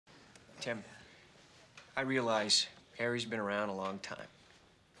Tim, I realize Harry's been around a long time.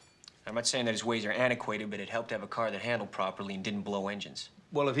 I'm not saying that his ways are antiquated, but it helped to have a car that handled properly and didn't blow engines.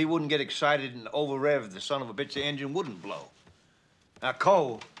 Well, if he wouldn't get excited and over-rev, the son of a bitch, the engine wouldn't blow. Now,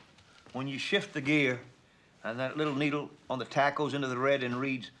 Cole, when you shift the gear and that little needle on the tack goes into the red and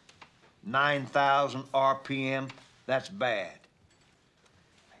reads 9,000 RPM, that's bad.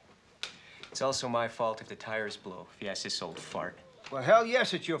 It's also my fault if the tires blow, if you ask this old fart. Well, hell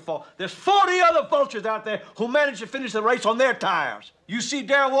yes, it's your fault. There's 40 other vultures out there who managed to finish the race on their tires. You see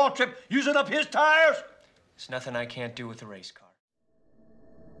Darrell Waltrip using up his tires? There's nothing I can't do with a race car.